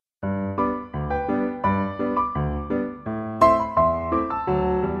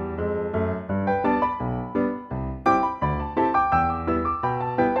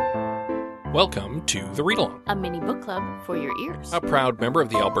Welcome to The Read Along, a mini book club for your ears. a proud member of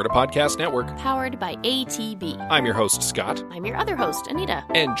the Alberta Podcast Network. Powered by ATB. I'm your host, Scott. I'm your other host, Anita.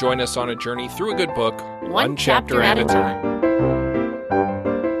 And join us on a journey through a good book, One chapter at a time.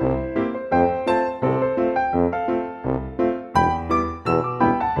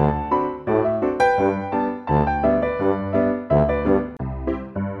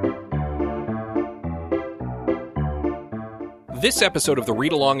 This episode of The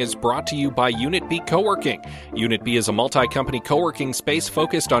Read Along is brought to you by Unit B Co-working. Unit B is a multi-company co-working space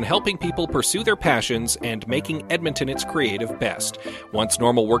focused on helping people pursue their passions and making Edmonton its creative best. Once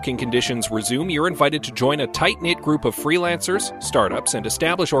normal working conditions resume, you're invited to join a tight-knit group of freelancers, startups, and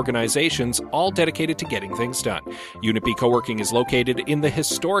established organizations, all dedicated to getting things done. Unit B Co-working is located in the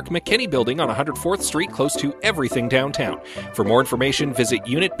historic McKinney Building on 104th Street, close to everything downtown. For more information, visit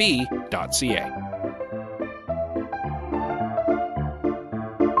unitb.ca.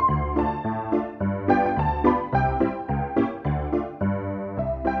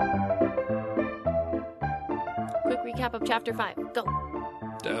 Recap of Chapter 5.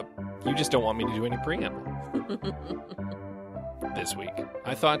 Go. You just don't want me to do any preamble this week.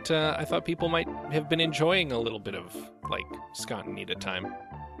 I thought people might have been enjoying a little bit of like Scott and Nita time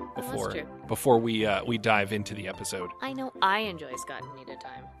before we dive into the episode. I know I enjoy Scott and Nita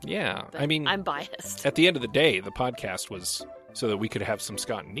time. Yeah, But I mean, I'm biased. at the end of the day, the podcast was so that we could have some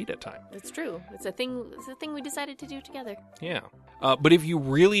Scott and Nita time. It's true. It's a thing we decided to do together. Yeah. But if you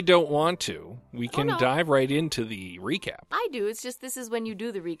really don't want to, we can no. dive right into the recap. I do. It's just this is when you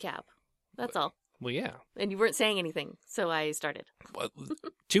do the recap. That's all. Well, yeah. And you weren't saying anything, so I started. Well,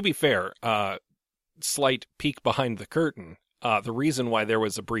 to be fair, slight peek behind the curtain. The reason why there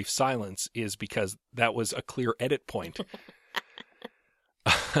was a brief silence is because that was a clear edit point.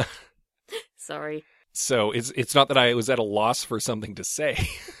 Sorry. So it's not that I was at a loss for something to say.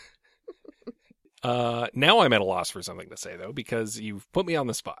 Now I'm at a loss for something to say, though, because you've put me on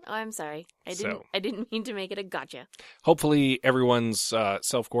the spot. Oh, I'm sorry. I didn't mean to make it a gotcha. Hopefully everyone's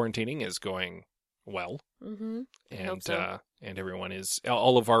self-quarantining is going well. Mm-hmm. And hope so. And everyone is,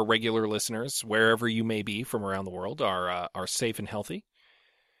 all of our regular listeners, wherever you may be from around the world, are safe and healthy,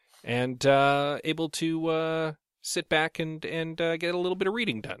 and able to sit back and get a little bit of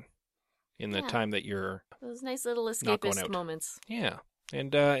reading done in the time that you're those nice little not going escapist out. moments. Yeah,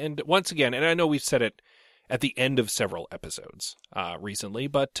 and once again, and I know we've said it at the end of several episodes recently,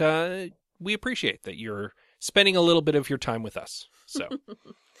 but we appreciate that you're spending a little bit of your time with us. So.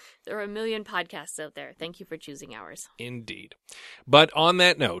 There are a million podcasts out there. Thank you for choosing ours. Indeed. But on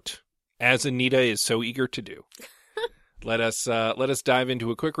that note, as Anita is so eager to do, let us dive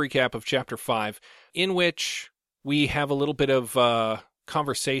into a quick recap of Chapter 5, in which we have a little bit of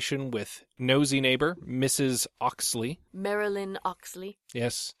conversation with nosy neighbor, Mrs. Oxley. Marilyn Oxley.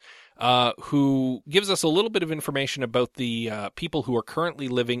 Yes. Who gives us a little bit of information about the people who are currently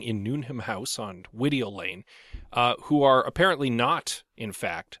living in Newnham House on Whittiel Lane, who are apparently not, in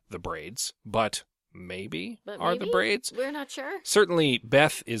fact, the Braids, but maybe are the Braids. We're not sure. Certainly,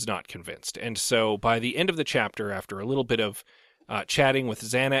 Beth is not convinced, and so by the end of the chapter, after a little bit of chatting with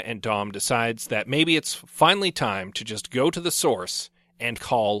Xana and Dom, decides that maybe it's finally time to just go to the source and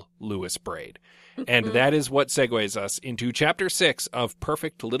call Louis Braid. And that is what segues us into Chapter 6 of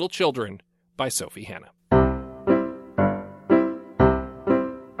Perfect Little Children by Sophie Hannah.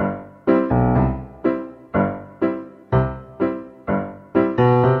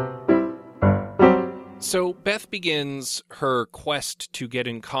 So Beth begins her quest to get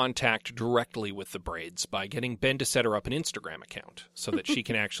in contact directly with the Braids by getting Ben to set her up an Instagram account so that she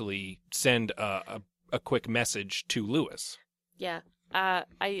can actually send a quick message to Louis. Yeah.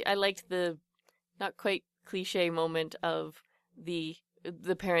 I liked the not quite cliche moment of the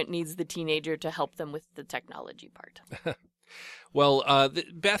parent needs the teenager to help them with the technology part. Well,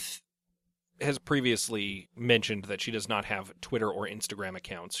 Beth has previously mentioned that she does not have Twitter or Instagram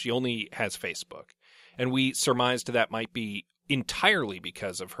accounts. She only has Facebook. And we surmised that might be entirely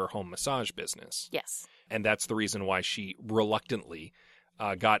because of her home massage business. Yes. And that's the reason why she reluctantly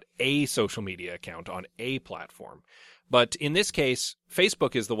got a social media account on a platform. But in this case,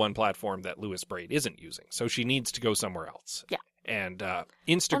 Facebook is the one platform that Louis Braid isn't using. So she needs to go somewhere else. Yeah. And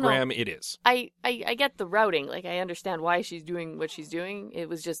Instagram, it is. I get the routing. Like, I understand why she's doing what she's doing. It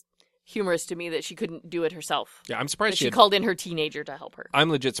was just humorous to me that she couldn't do it herself. Yeah, I'm surprised she called in her teenager to help her. I'm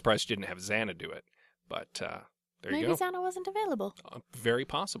legit surprised she didn't have Xana do it. But there you go. Maybe Xana wasn't available. Very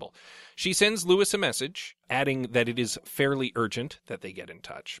possible. She sends Louis a message, adding that it is fairly urgent that they get in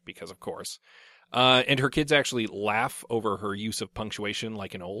touch, because of course. And her kids actually laugh over her use of punctuation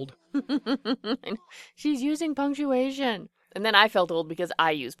like an old. She's using punctuation. And then I felt old because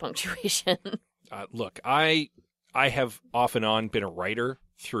I use punctuation. Look, I have off and on been a writer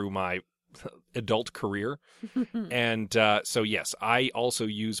through my adult career. And so, yes, I also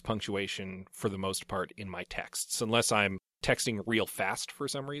use punctuation for the most part in my texts, unless I'm texting real fast for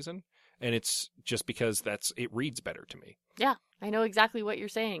some reason. And it's just because it reads better to me. Yeah, I know exactly what you're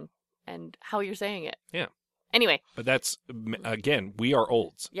saying and how you're saying it. Yeah. Anyway. But that's, again, we are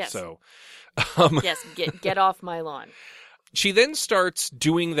olds. Yes. So, yes, get off my lawn. She then starts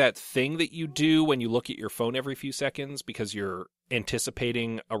doing that thing that you do when you look at your phone every few seconds because you're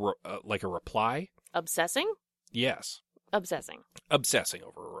anticipating a reply. Obsessing? Yes. Obsessing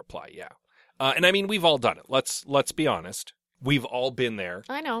over a reply, yeah. And I mean, we've all done it. Let's be honest. We've all been there.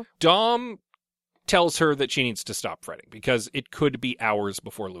 I know. Dom tells her that she needs to stop fretting because it could be hours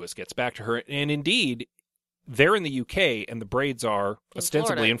before Lewis gets back to her. And indeed, they're in the UK and the Braids are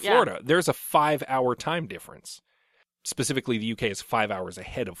ostensibly in Florida. Yeah. There's a 5-hour time difference. Specifically, the UK is 5 hours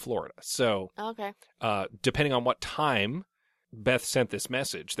ahead of Florida. So, okay. Depending on what time Beth sent this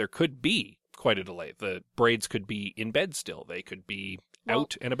message, there could be quite a delay. The Braids could be in bed still. They could be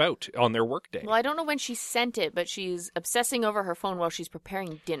out and about on their work day. Well, I don't know when she sent it, but she's obsessing over her phone while she's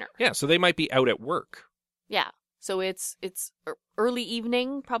preparing dinner. Yeah, so they might be out at work. Yeah. So it's early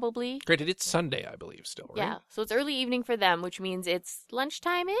evening, probably. Granted, it's Sunday, I believe, still, right? Yeah, so it's early evening for them, which means it's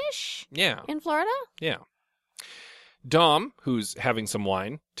lunchtime-ish? Yeah. In Florida? Yeah. Dom, who's having some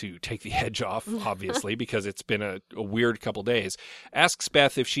wine to take the edge off, obviously, because it's been a weird couple days, asks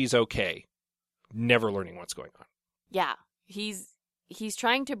Beth if she's okay, never learning what's going on. Yeah, he's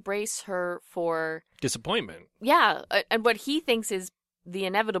trying to brace her for... disappointment. Yeah, and what he thinks is the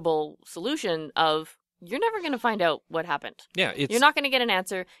inevitable solution of... You're never going to find out what happened. Yeah, You're not going to get an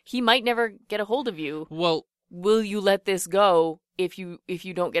answer. He might never get a hold of you. Well, will you let this go if you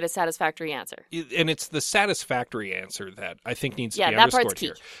don't get a satisfactory answer? And it's the satisfactory answer that I think needs to be that underscored part's key.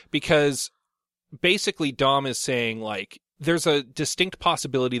 Here. Because basically Dom is saying, like, there's a distinct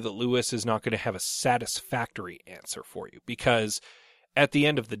possibility that Lewis is not going to have a satisfactory answer for you. Because at the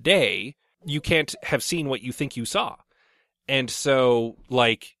end of the day, you can't have seen what you think you saw. And so,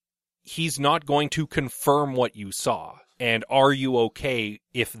 like... he's not going to confirm what you saw. And are you okay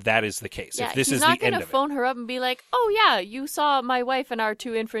if that is the case? Yeah, if this is the end of it? He's not going to phone her up and be like, oh, yeah, you saw my wife and our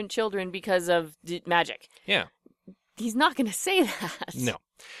 2 infant children because of magic. Yeah. He's not going to say that. No.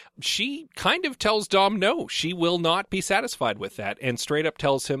 She kind of tells Dom no, she will not be satisfied with that, and straight up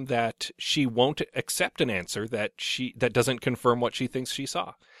tells him that she won't accept an answer that doesn't confirm what she thinks she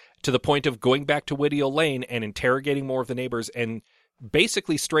saw. To the point of going back to Whittiel Lane and interrogating more of the neighbors and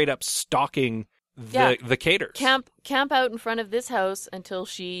basically straight up stalking the Caters. Camp out in front of this house until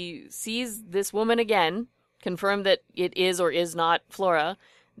she sees this woman again, confirm that it is or is not Flora,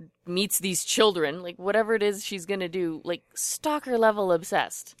 meets these children, like whatever it is she's going to do, like stalker level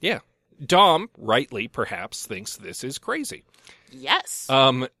obsessed. Yeah. Dom, rightly perhaps, thinks this is crazy. Yes.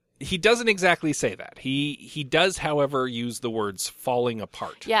 He doesn't exactly say that. He does, however, use the words falling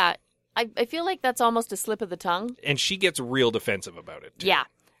apart. Yeah. I feel like that's almost a slip of the tongue. And she gets real defensive about it, too. Yeah.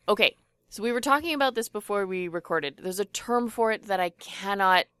 Okay. So we were talking about this before we recorded. There's a term for it that I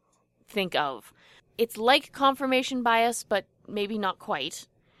cannot think of. It's like confirmation bias, but maybe not quite.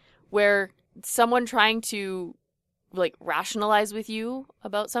 Where someone trying to, like, rationalize with you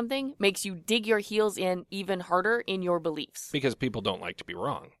about something makes you dig your heels in even harder in your beliefs. Because people don't like to be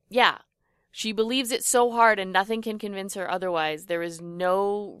wrong. Yeah. She believes it so hard and nothing can convince her otherwise. There is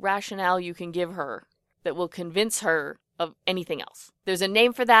no rationale you can give her that will convince her of anything else. There's a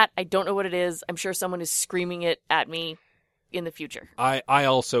name for that. I don't know what it is. I'm sure someone is screaming it at me in the future. I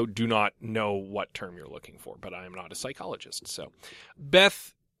also do not know what term you're looking for, but I am not a psychologist. So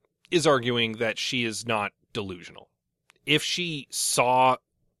Beth is arguing that she is not delusional. If she saw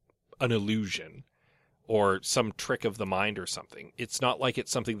an illusion or some trick of the mind or something, it's not like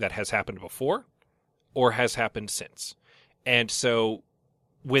it's something that has happened before or has happened since. And so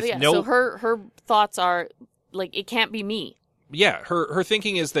so her thoughts are like, it can't be me. Yeah, her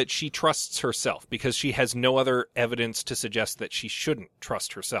thinking is that she trusts herself because she has no other evidence to suggest that she shouldn't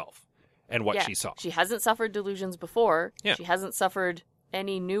trust herself and what she saw. She hasn't suffered delusions before. Yeah. She hasn't suffered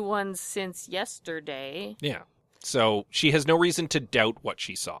any new ones since yesterday. Yeah. So she has no reason to doubt what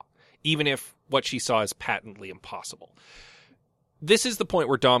she saw, even if what she saw is patently impossible. This is the point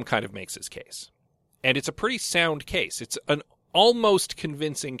where Dom kind of makes his case. And it's a pretty sound case. It's an almost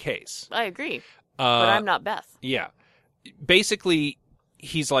convincing case. I agree. But I'm not Beth. Yeah. Basically,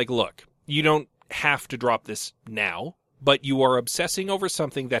 he's like, look, you don't have to drop this now, but you are obsessing over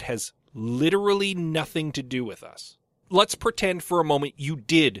something that has literally nothing to do with us. Let's pretend for a moment you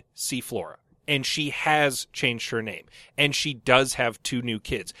did see Flora. And she has changed her name. And she does have 2 new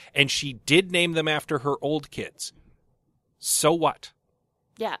kids. And she did name them after her old kids. So what?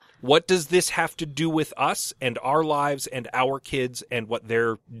 Yeah. What does this have to do with us and our lives and our kids and what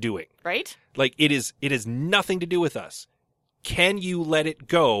they're doing? Right? Like, it is nothing to do with us. Can you let it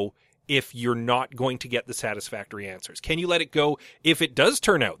go if you're not going to get the satisfactory answers? Can you let it go if it does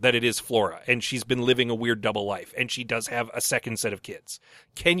turn out that it is Flora and she's been living a weird double life and she does have a second set of kids?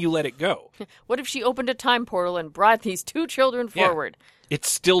 Can you let it go? What if she opened a time portal and brought these 2 children forward? It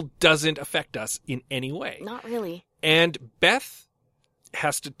still doesn't affect us in any way. Not really. And Beth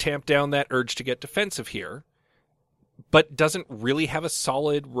has to tamp down that urge to get defensive here, but doesn't really have a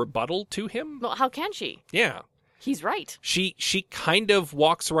solid rebuttal to him. Well, how can she? Yeah. He's right. She kind of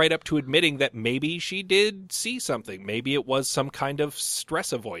walks right up to admitting that maybe she did see something. Maybe it was some kind of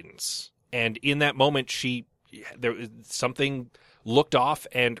stress avoidance. And in that moment, something looked off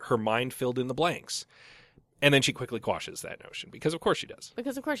and her mind filled in the blanks. And then she quickly quashes that notion, because of course she does.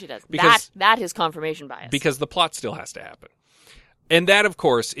 Because of course she does. Because, that is confirmation bias. Because the plot still has to happen. And that, of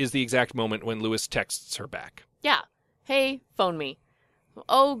course, is the exact moment when Lewis texts her back. Yeah. Hey, phone me.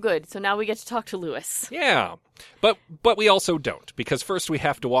 Oh, good. So now we get to talk to Lewis. Yeah. But we also don't, because first we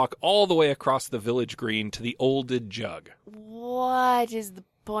have to walk all the way across the village green to the Old Jug. What is the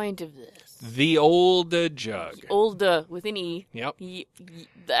point of this? The Old Jug. Old with an E. Yep.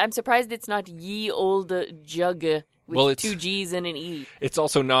 I'm surprised it's not Ye Old Jug with 2 G's and an E. It's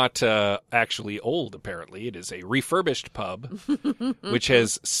also not actually old, apparently. It is a refurbished pub, which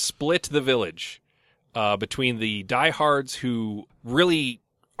has split the village between the diehards who really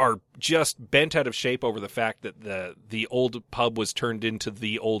are just bent out of shape over the fact that the old pub was turned into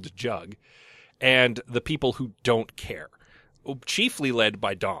the Old Jug, and the people who don't care. Chiefly led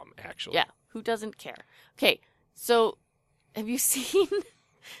by Dom, actually. Yeah, who doesn't care? Okay, so have you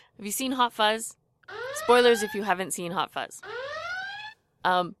seen Hot Fuzz? Spoilers if you haven't seen Hot Fuzz.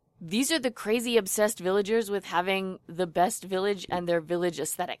 These are the crazy obsessed villagers with having the best village and their village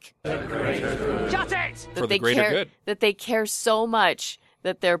aesthetic. Shut it! For the greater good. That they care so much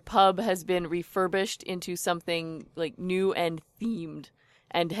that their pub has been refurbished into something like new and themed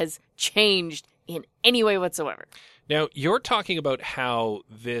and has changed in any way whatsoever. Now, you're talking about how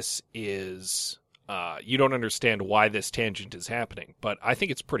this is... you don't understand why this tangent is happening, but I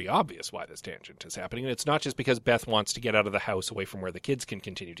think it's pretty obvious why this tangent is happening. And it's not just because Beth wants to get out of the house away from where the kids can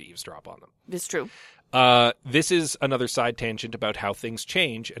continue to eavesdrop on them. It's true. This is another side tangent about how things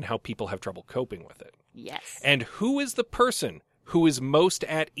change and how people have trouble coping with it. Yes. And who is the person who is most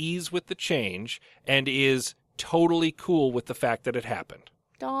at ease with the change and is totally cool with the fact that it happened?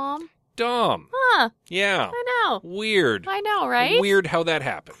 Dom. Huh. Yeah. I know. Weird. I know, right? Weird how that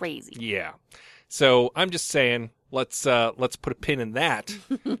happened. Crazy. Yeah. So I'm just saying, let's put a pin in that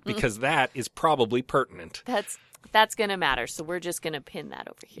because that is probably pertinent. That's going to matter. So we're just going to pin that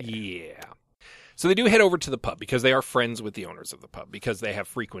over here. Yeah. So they do head over to the pub because they are friends with the owners of the pub because they have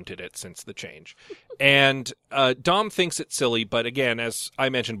frequented it since the change. And Dom thinks it's silly, but again, as I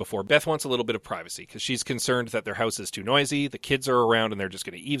mentioned before, Beth wants a little bit of privacy because she's concerned that their house is too noisy, the kids are around, and they're just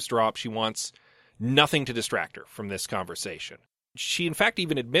going to eavesdrop. She wants nothing to distract her from this conversation. She, in fact,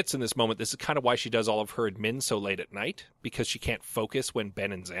 even admits in this moment this is kind of why she does all of her admin so late at night, because she can't focus when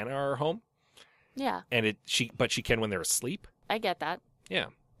Ben and Xana are home. Yeah. But she can when they're asleep. I get that. Yeah.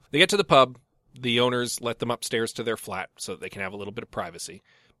 They get to the pub. The owners let them upstairs to their flat so that they can have a little bit of privacy.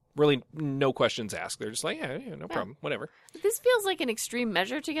 Really, no questions asked. They're just like, yeah, no problem, whatever. This feels like an extreme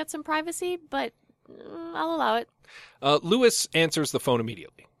measure to get some privacy, but I'll allow it. Lewis answers the phone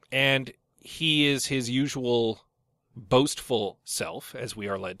immediately, and he is his usual boastful self, as we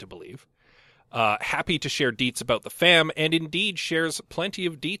are led to believe. Happy to share deets about the fam, and indeed shares plenty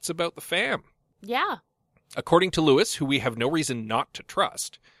of deets about the fam. Yeah. According to Lewis, who we have no reason not to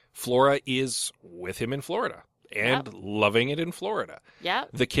trust, Flora is with him in Florida and loving it in Florida. Yeah.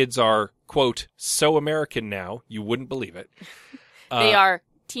 The kids are, quote, so American now, you wouldn't believe it. They are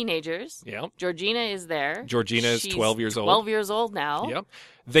teenagers. Yeah. Georgina is there. Georgina is 12 years old. 12 years old now. Yep.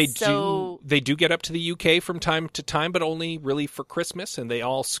 They do get up to the UK from time to time, but only really for Christmas, and they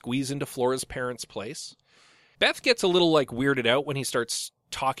all squeeze into Flora's parents' place. Beth gets a little weirded out when he starts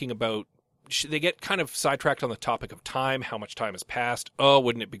talking about they get kind of sidetracked on the topic of time, how much time has passed. Oh,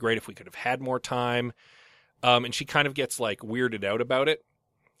 wouldn't it be great if we could have had more time? And she kind of gets weirded out about it,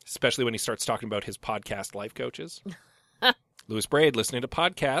 especially when he starts talking about his podcast life coaches. Lewis Braid, listening to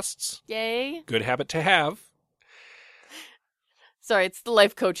podcasts. Yay. Good habit to have. Sorry, it's the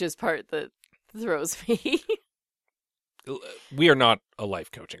life coaches part that throws me. We are not a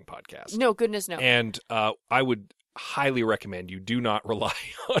life coaching podcast. No, goodness no. And I would highly recommend you do not rely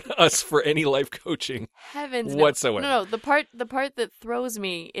on us for any life coaching Heavens whatsoever. No, the part that throws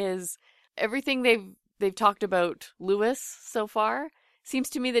me is everything they've talked about Lewis so far seems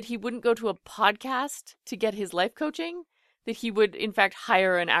to me that he wouldn't go to a podcast to get his life coaching, that he would in fact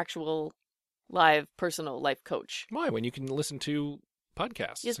hire an actual live personal life coach. Why? When you can listen to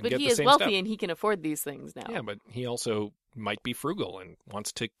podcasts. Yes, and but get he the is same wealthy stuff. and he can afford these things now. Yeah, but he also might be frugal and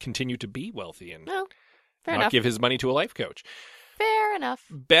wants to continue to be wealthy and Well, fair not enough. give his money to a life coach. Fair enough.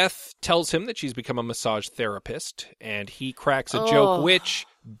 Beth tells him that she's become a massage therapist, and he cracks a Oh. joke which,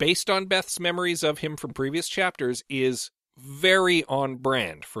 based on Beth's memories of him from previous chapters, is very on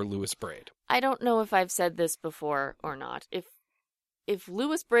brand for Lewis Braid. I don't know if I've said this before or not. If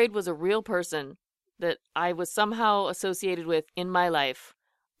Lewis Braid was a real person that I was somehow associated with in my life,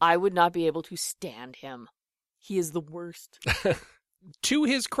 I would not be able to stand him. He is the worst. To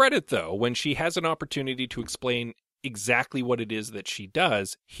his credit, though, when she has an opportunity to explain exactly what it is that she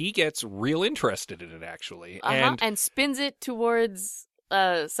does, he gets real interested in it, actually. And spins it towards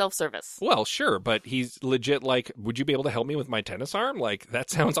self-service. Well, sure, but he's legit like, would you be able to help me with my tennis arm? Like, that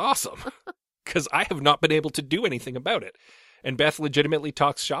sounds awesome. Because I have not been able to do anything about it. And Beth legitimately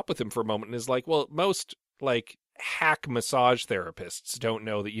talks shop with him for a moment and is like, well, most, like, hack massage therapists don't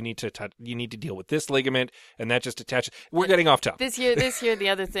know that you need to deal with this ligament and that just attaches. We're getting off topic. This here, the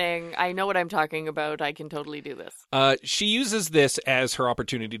other thing. I know what I'm talking about. I can totally do this. She uses this as her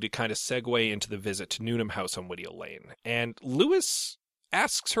opportunity to kind of segue into the visit to Newnham House on Whittiel Lane. And Lewis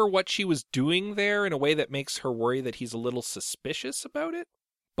asks her what she was doing there in a way that makes her worry that he's a little suspicious about it,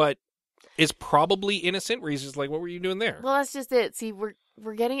 but is probably innocent, where he's just like, what were you doing there? Well, that's just it. See, we're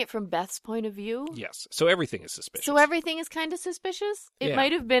getting it from Beth's point of view. Yes, so everything is suspicious. So everything is kind of suspicious? It Yeah.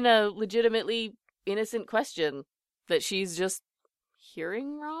 might have been a legitimately innocent question that she's just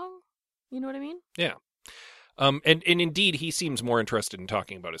hearing wrong. You know what I mean? Yeah. And indeed, he seems more interested in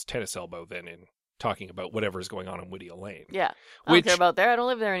talking about his tennis elbow than in talking about whatever is going on Whittiel Lane. Yeah. I Which don't care about there. I don't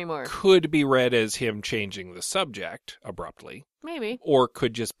live there anymore. could be read as him changing the subject abruptly, Maybe. or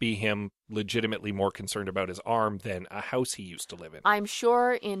could just be him legitimately more concerned about his arm than a house he used to live in. I'm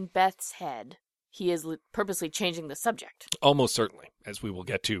sure in Beth's head, he is purposely changing the subject. Almost certainly, as we will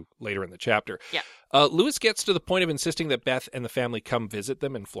get to later in the chapter. Yeah. Lewis gets to the point of insisting that Beth and the family come visit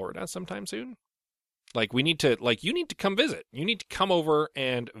them in Florida sometime soon. Like, you need to come visit. You need to come over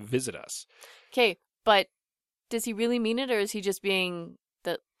and visit us. Okay, but does he really mean it, or is he just being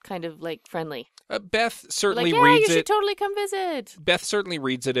the kind of like friendly? Beth certainly Like, yeah, reads you should it. totally come visit. Beth certainly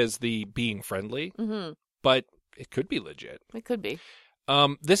reads it as the being friendly, Mm-hmm. but it could be legit. It could be.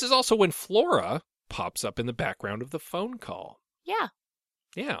 This is also when Flora pops up in the background of the phone call. Yeah,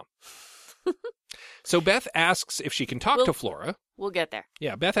 Yeah. So Beth asks if she can talk to Flora. we'll get there.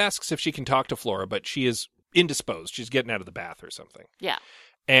 Yeah, Beth asks if she can talk to Flora, but she is indisposed. She's getting out of the bath or something. Yeah.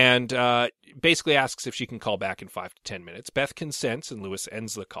 And basically asks if she can call back in 5 to 10 minutes. Beth consents, and Lewis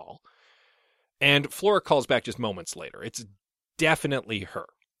ends the call. And Flora calls back just moments later. It's definitely her.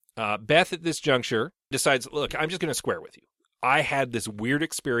 Beth, at this juncture, decides, look, I'm just going to square with you. I had this weird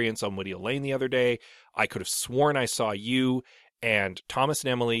experience on Whittiel Lane the other day. I could have sworn I saw you and Thomas and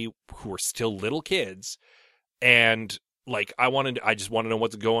Emily, who were still little kids, and like I just want to know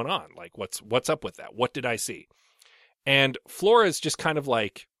what's going on. Like, what's up with that? What did I see? And Flora's just kind of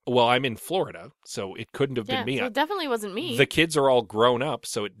like, well, I'm in Florida, so it couldn't have been me. So it definitely wasn't me. The kids are all grown up,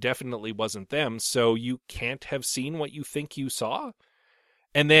 so it definitely wasn't them. So you can't have seen what you think you saw.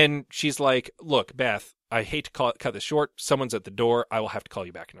 And then she's like, look, Beth, I hate to cut this short. Someone's at the door. I will have to call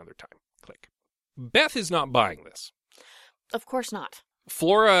you back another time. Click. Beth is not buying this. Of course not.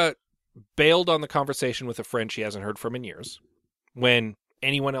 Flora bailed on the conversation with a friend she hasn't heard from in years when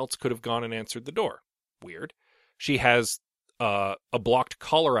anyone else could have gone and answered the door. Weird. She has a blocked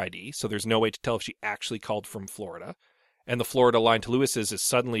caller ID, so there's no way to tell if she actually called from Florida. And the Florida line to Lewis's is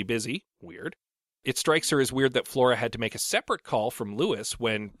suddenly busy. Weird. It strikes her as weird that Flora had to make a separate call from Lewis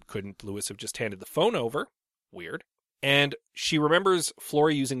when couldn't Lewis have just handed the phone over? Weird. And she remembers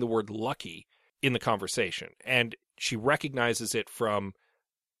Flora using the word lucky in the conversation, and she recognizes it from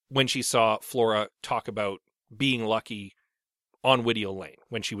when she saw Flora talk about being lucky on Whittiel Lane,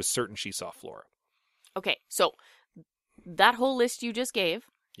 when she was certain she saw Flora. Okay, so that whole list you just gave,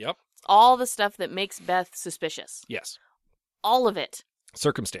 Yep. all the stuff that makes Beth suspicious. Yes. All of it.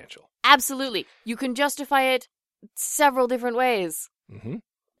 Circumstantial. Absolutely. You can justify it several different ways. Mm-hmm.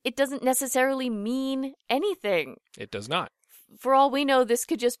 It doesn't necessarily mean anything. It does not. For all we know, this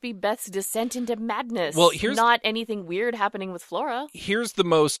could just be Beth's descent into madness. Well, here's not anything weird happening with Flora. Here's the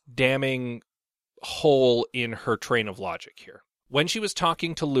most damning hole in her train of logic here. when she was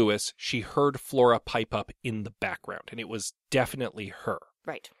talking to Lewis, she heard Flora pipe up in the background, and it was definitely her.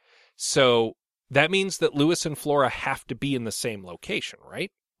 Right. So that means that Lewis and Flora have to be in the same location,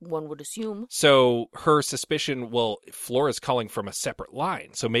 right? One would assume. So her suspicion, well, Flora's calling from a separate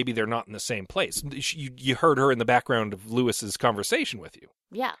line, so maybe they're not in the same place. You heard her in the background of Lewis's conversation with you.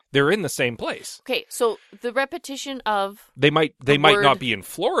 Yeah. They're in the same place. Okay, so the repetition of They might word- not be in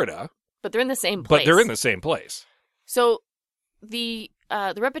Florida, but they're in the same place. but they're in the same place. So the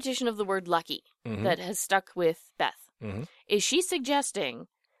repetition of the word lucky Mhm. that has stuck with Beth, Mhm. is she suggesting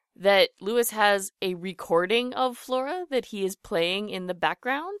that Lewis has a recording of Flora that he is playing in the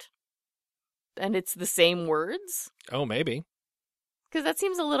background? And it's the same words? Oh, maybe. Because that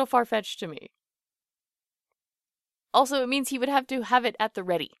seems a little far-fetched to me. Also, it means he would have to have it at the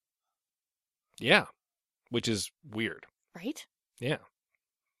ready. Yeah, which is weird. Right? Yeah,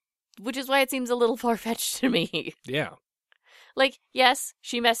 Which is why it seems a little far-fetched to me. yeah. Like, yes,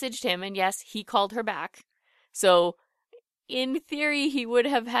 she messaged him, and yes, he called her back. So, in theory, he would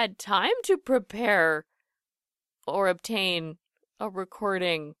have had time to prepare or obtain a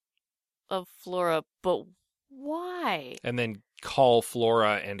recording of Flora, but why? And then call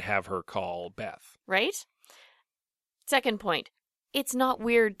Flora and have her call Beth. Right? Second point, it's not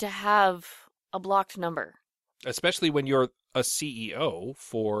weird to have a blocked number. Especially when you're a CEO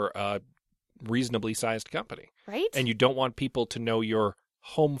for a reasonably sized company. Right? And you don't want people to know your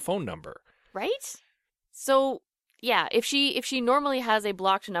home phone number. Right? So, yeah, if she normally has a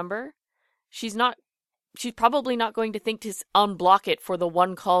blocked number, she's probably not going to think to unblock it for the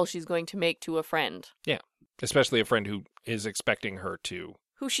one call she's going to make to a friend. Yeah. Especially a friend who is expecting her to.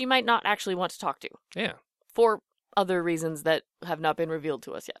 Who she might not actually want to talk to. Yeah. For other reasons that have not been revealed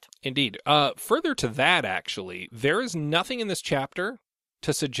to us yet. Indeed. Further to that, actually, there is nothing in this chapter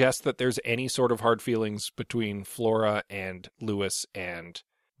to suggest that there's any sort of hard feelings between Flora and Lewis and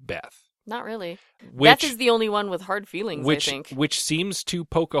Beth. Not really. Which, Beth is the only one with hard feelings, I think. Which seems to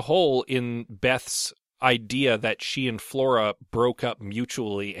poke a hole in Beth's idea that she and Flora broke up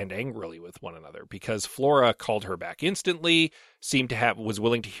mutually and angrily with one another, because Flora called her back instantly, was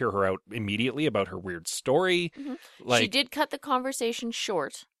willing to hear her out immediately about her weird story. Mm-hmm. She did cut the conversation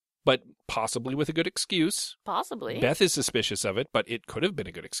short. But possibly with a good excuse. Possibly. Beth is suspicious of it, but it could have been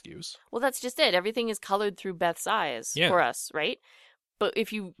a good excuse. Well, that's just it. Everything is colored through Beth's eyes for us, right? But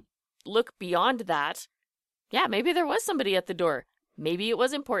if you look beyond that, yeah, maybe there was somebody at the door. Maybe it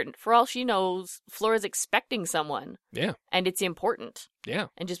was important. For all she knows, Flora's expecting someone. Yeah. And it's important. Yeah.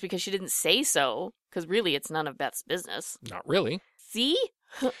 And just because she didn't say so, because really it's none of Beth's business. Not really. See?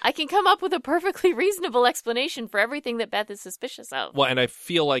 I can come up with a perfectly reasonable explanation for everything that Beth is suspicious of. Well, and I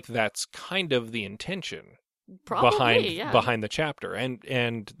feel like that's kind of the intention Probably, behind the chapter.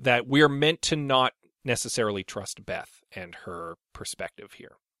 And that we're meant to not necessarily trust Beth and her perspective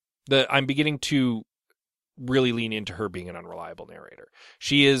here. I'm beginning to really lean into her being an unreliable narrator.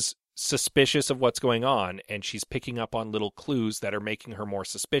 She is suspicious of what's going on, and she's picking up on little clues that are making her more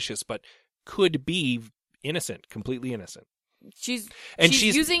suspicious, but could be innocent, completely innocent. She's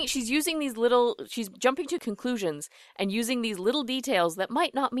using these little, she's jumping to conclusions and using these little details that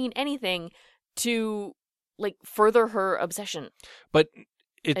might not mean anything to like further her obsession. But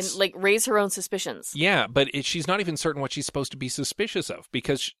and like raise her own suspicions. Yeah, but she's not even certain what she's supposed to be suspicious of,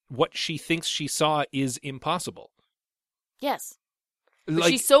 because what she thinks she saw is impossible. Yes. But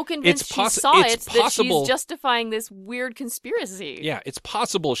she's so convinced she saw it that she's justifying this weird conspiracy. Yeah, it's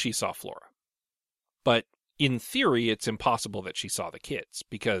possible she saw Flora. But in theory, it's impossible that she saw the kids,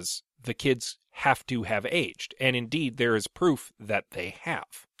 because the kids have to have aged. And indeed, there is proof that they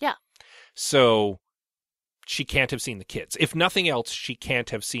have. Yeah. So she can't have seen the kids. If nothing else, she can't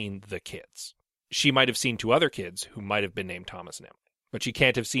have seen the kids. She might have seen two other kids who might have been named Thomas and Emily, but she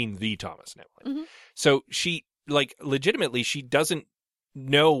can't have seen the Thomas and Emily. Mm-hmm. So she, legitimately, she doesn't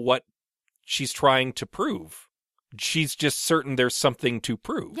know what she's trying to prove. She's just certain there's something to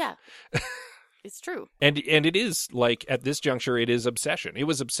prove. Yeah. It's true. And it is, at this juncture, it is obsession. It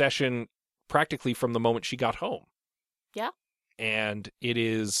was obsession practically from the moment she got home. Yeah. And it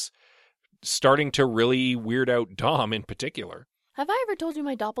is starting to really weird out Dom in particular. Have I ever told you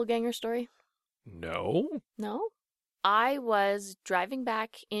my doppelganger story? No. No? I was driving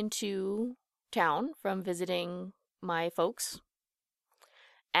back into town from visiting my folks.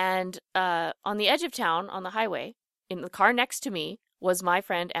 And on the edge of town, on the highway, in the car next to me, was my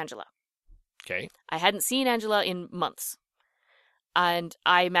friend Angela. Okay. I hadn't seen Angela in months. And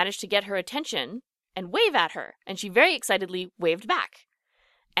I managed to get her attention and wave at her. And she very excitedly waved back.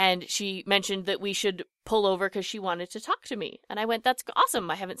 And she mentioned that we should pull over because she wanted to talk to me. And I went, that's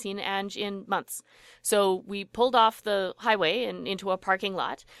awesome. I haven't seen Ange in months. So we pulled off the highway and into a parking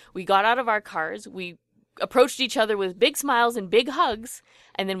lot. We got out of our cars. We approached each other with big smiles and big hugs.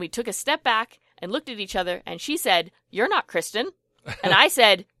 And then we took a step back and looked at each other. And she said, "You're not Kristen." And I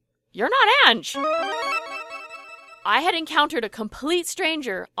said, "You're not Ange." I had encountered a complete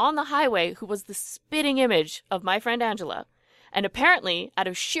stranger on the highway who was the spitting image of my friend Angela. And apparently, out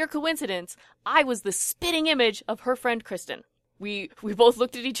of sheer coincidence, I was the spitting image of her friend Kristen. We both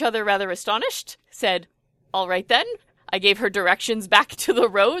looked at each other rather astonished, said, "All right then." I gave her directions back to the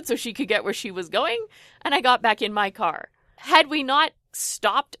road so she could get where she was going, and I got back in my car. Had we not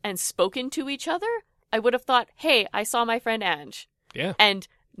stopped and spoken to each other, I would have thought, hey, I saw my friend Ange. Yeah. And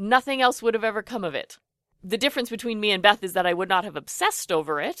nothing else would have ever come of it. The difference between me and Beth is that I would not have obsessed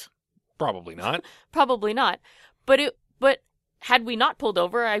over it. Probably not. Probably not. But had we not pulled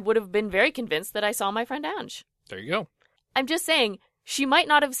over, I would have been very convinced that I saw my friend Ange. There you go. I'm just saying, she might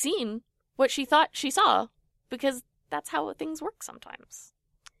not have seen what she thought she saw, because that's how things work sometimes.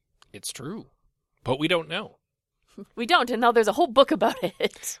 It's true. But we don't know. We don't, and now there's a whole book about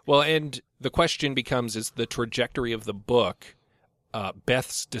it. Well, and the question becomes, is the trajectory of the book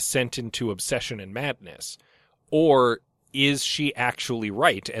Beth's descent into obsession and madness? Or is she actually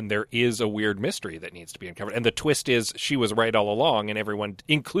right, and there is a weird mystery that needs to be uncovered? And the twist is she was right all along, and everyone,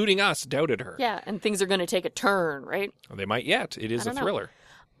 including us, doubted her. Yeah, and things are going to take a turn, right? Well, they might yet. It is a thriller.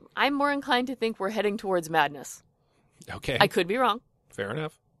 I'm more inclined to think we're heading towards madness. Okay. I could be wrong. Fair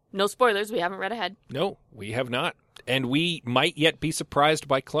enough. No spoilers. We haven't read ahead. No, we have not. And we might yet be surprised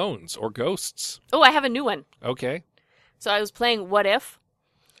by clones or ghosts. Oh, I have a new one. Okay. So I was playing What If.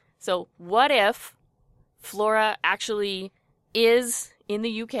 So what if Flora actually is in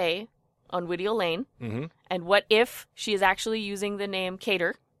the UK on Whittiel Lane? Mm-hmm. And what if she is actually using the name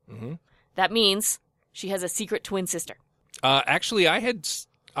Cater? Mm-hmm. That means she has a secret twin sister. Actually, I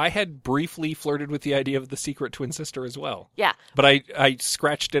had briefly flirted with the idea of the secret twin sister as well. Yeah. But I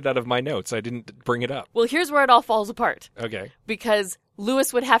scratched it out of my notes. I didn't bring it up. Well, here's where it all falls apart. Okay. Because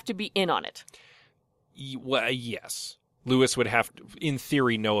Lewis would have to be in on it. Well, yes. Lewis would have to, in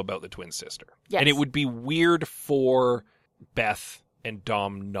theory, know about the twin sister. Yes. And it would be weird for Beth and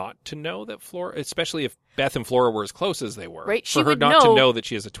Dom not to know that Flora, especially if Beth and Flora were as close as they were. Right. For her not to know that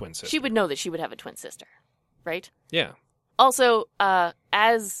she has a twin sister. She would know that she would have a twin sister. Right? Yeah. Also,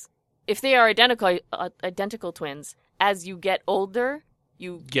 as if they are identical twins, as you get older,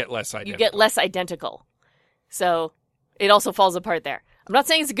 you get less identical. You get less identical. So it also falls apart there. I'm not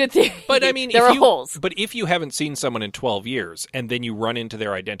saying it's a good thing. But I mean, there are holes. But if you haven't seen someone in 12 years and then you run into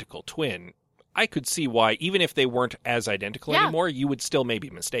their identical twin, I could see why, even if they weren't as identical anymore, you would still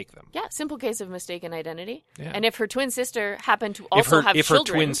maybe mistake them. Yeah, simple case of mistaken identity. Yeah. And if her twin sister happened to also have children... If her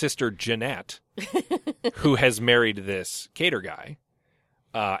twin sister, Jeanette, who has married this Cater guy,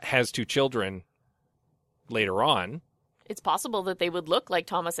 has 2 children later on... It's possible that they would look like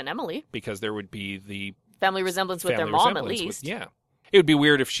Thomas and Emily. Because there would be the... Family resemblance with their mom, at least. Yeah. It would be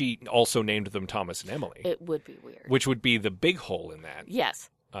weird if she also named them Thomas and Emily. It would be weird. Which would be the big hole in that. Yes.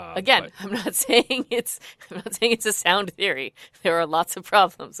 Again, but... I'm not saying it's a sound theory. There are lots of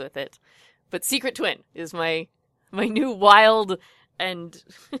problems with it. But secret twin is my new wild and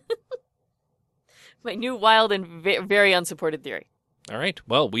very unsupported theory. All right.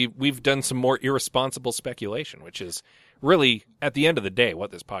 Well, we've done some more irresponsible speculation, which is really, at the end of the day,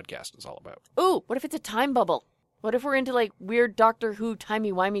 what this podcast is all about. Ooh, what if it's a time bubble? What if we're into, like, weird Doctor Who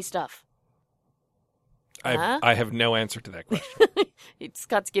timey-wimey stuff? I have no answer to that question.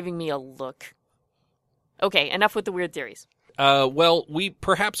 Scott's giving me a look. Okay, enough with the weird theories. Well, we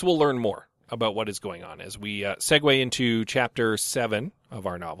perhaps will learn more about what is going on as we segue into Chapter 7 of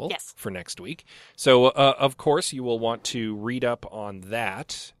our novel for next week. So, of course, you will want to read up on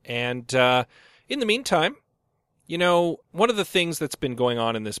that. And in the meantime, you know, one of the things that's been going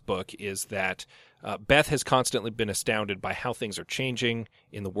on in this book is that Beth has constantly been astounded by how things are changing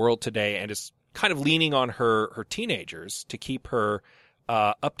in the world today and is kind of leaning on her teenagers to keep her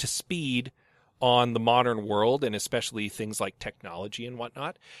up to speed on the modern world and especially things like technology and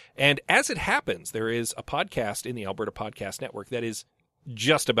whatnot. And as it happens, there is a podcast in the Alberta Podcast Network that is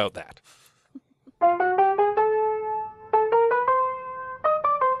just about that.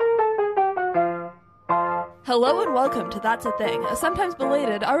 Hello and welcome to That's a Thing, a sometimes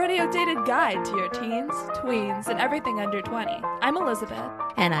belated, already outdated guide to your teens, tweens, and everything under 20. I'm Elizabeth.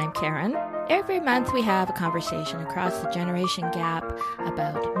 And I'm Karen. Every month we have a conversation across the generation gap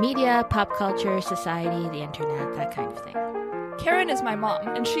about media, pop culture, society, the internet, that kind of thing. Karen is my mom,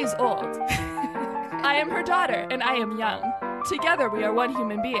 and she's old. I am her daughter, and I am young. Together we are one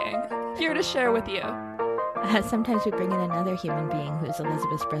human being, here to share with you. Sometimes we bring in another human being who's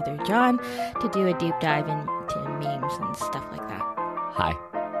Elizabeth's brother John to do a deep dive into memes and stuff like that. Hi.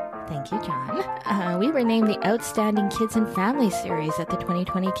 Thank you, John. We were named the Outstanding Kids and Family Series at the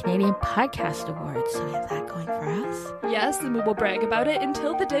 2020 Canadian Podcast Awards, so we have that going for us. Yes, and we will brag about it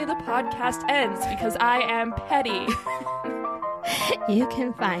until the day the podcast ends, because I am petty. You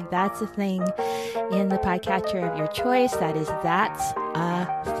can find That's a Thing in the podcatcher of your choice. That is That's a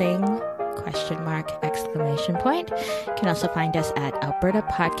Thing, ! You can also find us at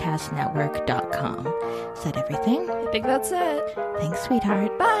albertapodcastnetwork.com. Is that everything? I think that's it. Thanks,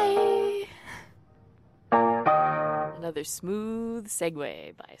 sweetheart. Bye! Another smooth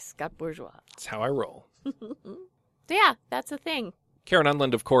segue by Scott Bourgeois. That's how I roll. So yeah, that's a thing. Karen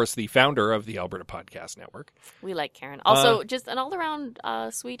Unland, of course, the founder of the Alberta Podcast Network. We like Karen. Also, just an all-around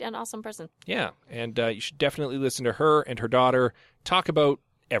sweet and awesome person. Yeah, and you should definitely listen to her and her daughter talk about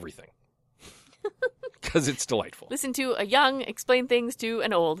everything. Because it's delightful. Listen to a young explain things to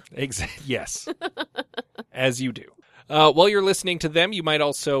an old. Yes. As you do. While you're listening to them, you might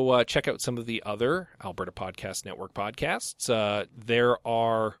also check out some of the other Alberta Podcast Network podcasts. There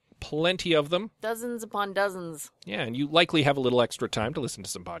are plenty of them. Dozens upon dozens. Yeah, and you likely have a little extra time to listen to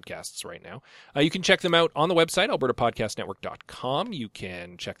some podcasts right now. You can check them out on the website, albertapodcastnetwork.com. You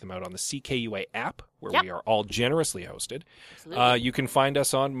can check them out on the CKUA app, where we are all generously hosted. You can find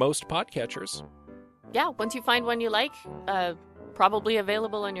us on most podcatchers. Yeah, once you find one you like, probably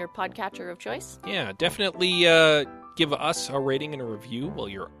available on your podcatcher of choice. Yeah, definitely give us a rating and a review while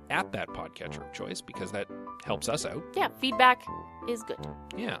you're at that podcatcher of choice, because that helps us out. Yeah, feedback is good.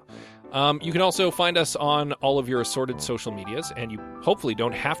 Yeah. You can also find us on all of your assorted social medias, and you hopefully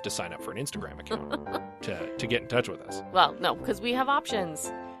don't have to sign up for an Instagram account to get in touch with us. Well, no, because we have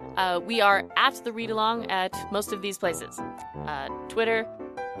options. We are at the Read Along at most of these places. Twitter,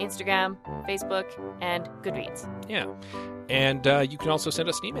 Instagram, Facebook, and Goodreads. Yeah. And you can also send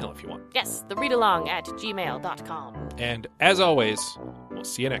us an email if you want. Yes, thereadalong@gmail.com. And as always, we'll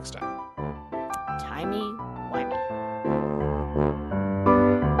see you next time. Timey-wimey.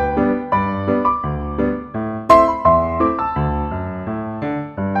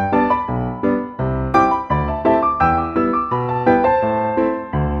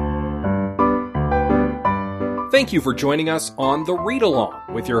 Thank you for joining us on The Read Along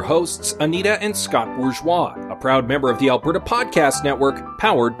with your hosts, Anita and Scott Bourgeois, a proud member of the Alberta Podcast Network,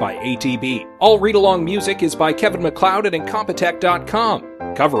 powered by ATB. All Read Along music is by Kevin MacLeod at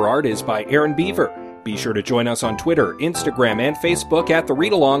Incompetech.com. Cover art is by Aaron Beaver. Be sure to join us on Twitter, Instagram, and Facebook at The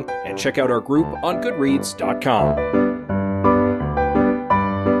Read Along, and check out our group on Goodreads.com.